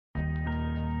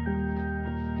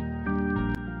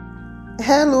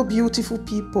Hello beautiful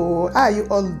people, how are you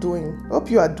all doing?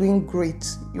 Hope you are doing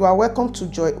great. You are welcome to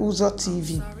TO USE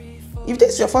TV. If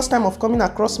this is your first time of coming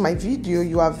across my video,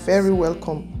 you are very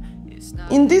welcome.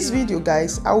 In this video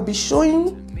guys, I will be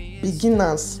showing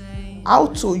beginners how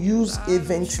to use a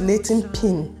ventilating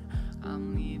pin.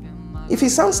 If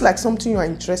it sounds like something you are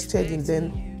interested in,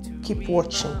 then keep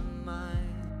watching.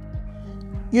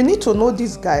 You need to know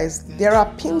this guys, there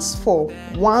are pins for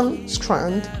 1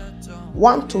 strand,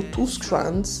 1 to 2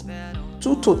 strands,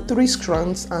 2 to 3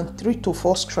 strands, and 3 to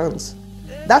 4 strands.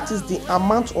 That is the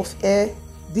amount of air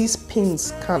these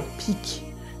pins can pick.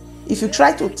 If you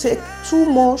try to take too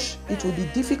much, it will be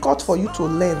difficult for you to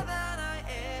learn.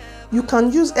 You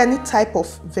can use any type of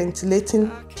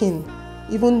ventilating pin,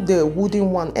 even the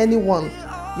wooden one, any one,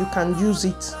 you can use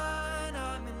it.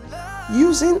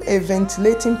 Using a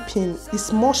ventilating pin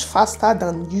is much faster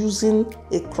than using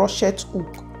a crochet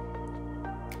hook.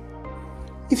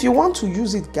 If you want to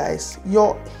use it guys,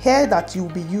 your hair that you'll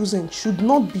be using should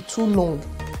not be too long.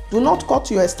 Do not cut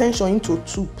your extension into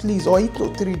 2 please, or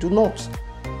into 3, do not.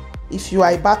 If you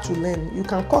are about to learn, you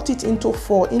can cut it into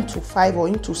 4, into 5, or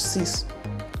into 6.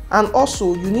 And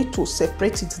also you need to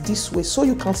separate it this way so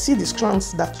you can see the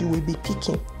strands that you will be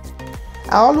picking.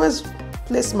 I always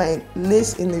place my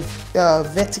lace in a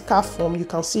vertical form. You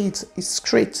can see it's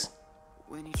straight.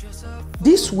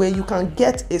 This way you can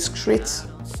get a straight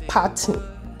pattern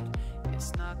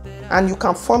and you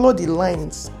can follow the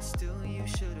lines.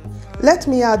 Let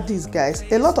me add this guys,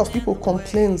 a lot of people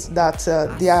complain that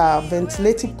their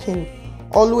ventilating pin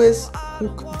always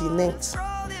hook the net.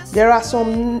 There are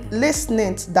some lace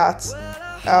nets that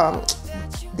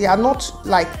they are not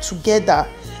like together.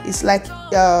 It's like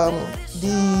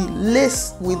the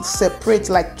lace will separate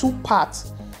like 2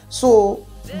 parts. So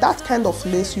that kind of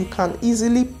lace, you can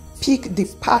easily pick the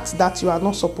parts that you are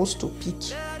not supposed to pick,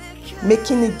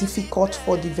 making it difficult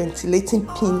for the ventilating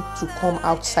pin to come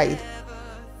outside.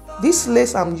 This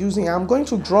lace I'm using, I'm going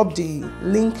to drop the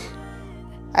link.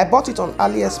 I bought it on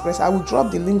AliExpress. I will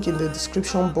drop the link in the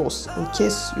description box in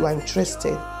case you are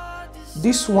interested.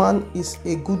 This one is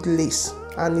a good lace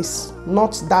and it's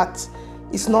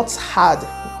not hard.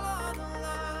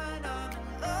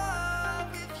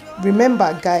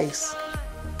 Remember guys,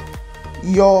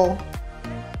 your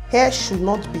hair should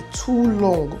not be too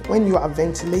long when you are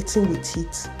ventilating with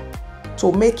it,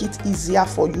 to make it easier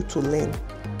for you to learn.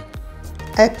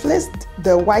 I placed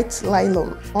the white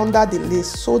nylon under the lace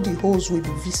so the holes will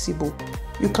be visible.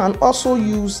 You can also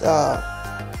use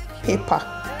paper.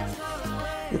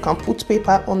 You can put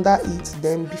paper under it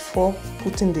then before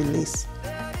putting the lace.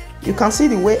 You can see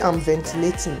the way I'm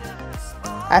ventilating.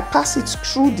 I pass it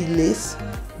through the lace,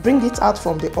 bring it out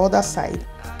from the other side,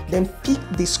 then pick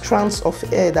the strands of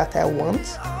hair that I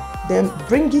want, then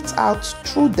bring it out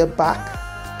through the back,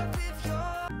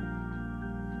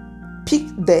 pick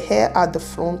the hair at the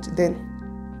front,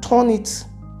 then turn it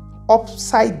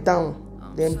upside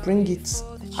down, then bring it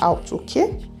out, okay?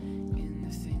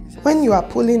 When you are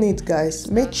pulling it guys,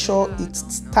 make sure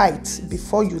it's tight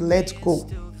before you let go.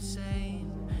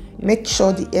 Make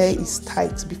sure the hair is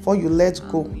tight before you let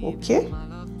go, okay?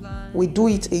 We do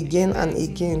it again and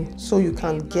again so you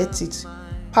can get it.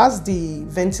 Pass the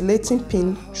ventilating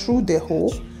pin through the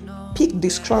hole, pick the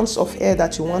strands of hair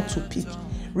that you want to pick.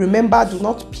 Remember, do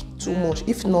not pick too much,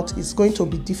 if not it's going to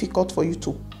be difficult for you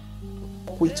to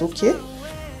work with, okay?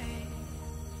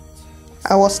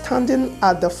 I was standing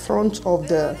at the front of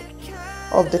the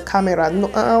camera.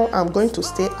 Now I'm going to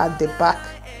stay at the back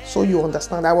so you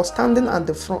understand. I was standing at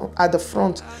the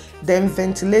front, then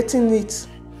ventilating it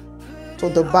to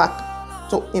the back.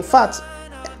 So in fact,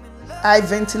 I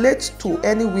ventilate to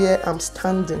anywhere I'm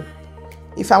standing.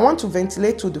 If I want to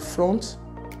ventilate to the front,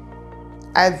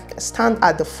 I stand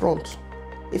at the front.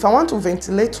 If I want to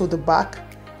ventilate to the back,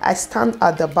 I stand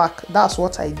at the back. That's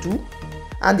what I do.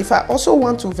 And if I also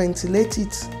want to ventilate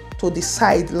it to the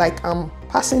side, like I'm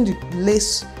passing the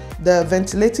lace, the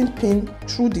ventilating pin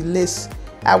through the lace,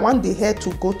 I want the hair to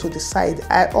go to the side,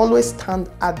 I always stand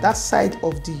at that side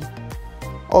of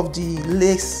the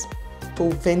lace to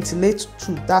ventilate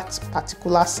to that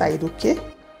particular side, okay?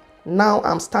 Now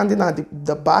I'm standing at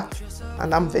the back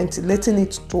and I'm ventilating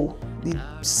it to the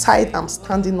side I'm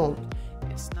standing on.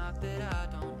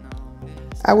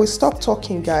 I will stop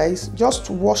talking guys, just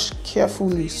watch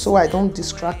carefully so I don't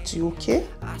distract you, okay?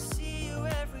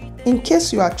 In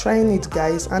case you are trying it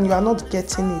guys and you are not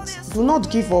getting it, do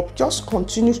not give up, just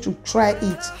continue to try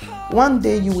it. One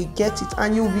day you will get it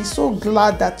and you will be so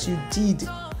glad that you did,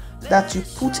 that you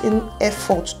put in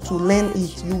effort to learn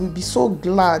it. You will be so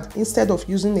glad, instead of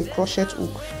using a crochet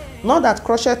hook. Not that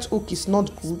crochet hook is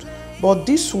not good, but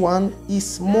this one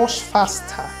is much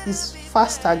faster. It's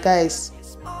faster, guys.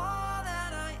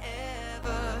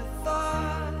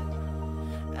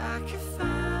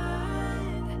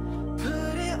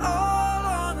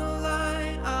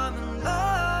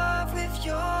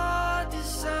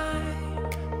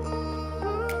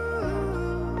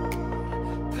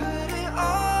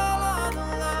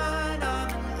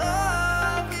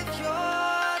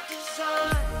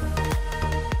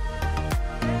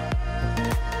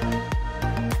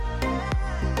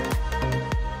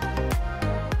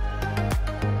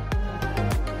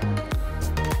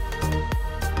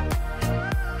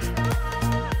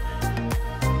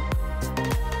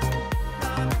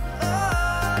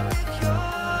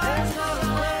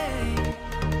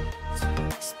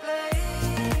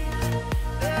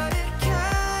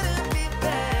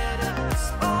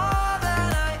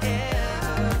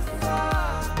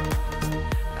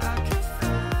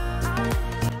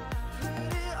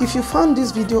 If you found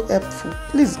this video helpful,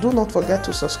 please do not forget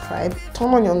to subscribe, turn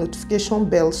on your notification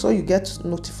bell so you get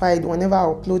notified whenever I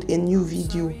upload a new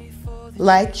video.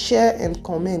 Like, share and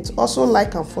comment. Also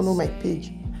like and follow my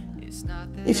page.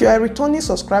 If you are a returning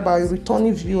subscriber or a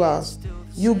returning viewer,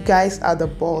 you guys are the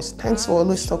boss. Thanks for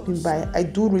always stopping by. I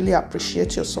do really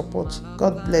appreciate your support.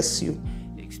 God bless you.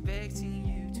 Expecting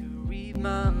you to read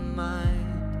my mind.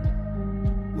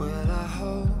 Well, I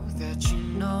hope that you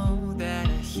know that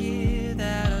I hear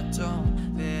that I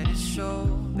don't let it show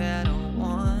that I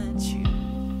want you.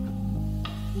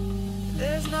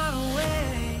 There's not a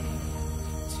way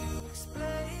to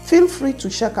explain. Feel free to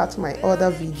check out my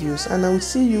other videos and I will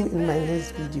see you in my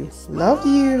next video. Love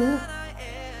you.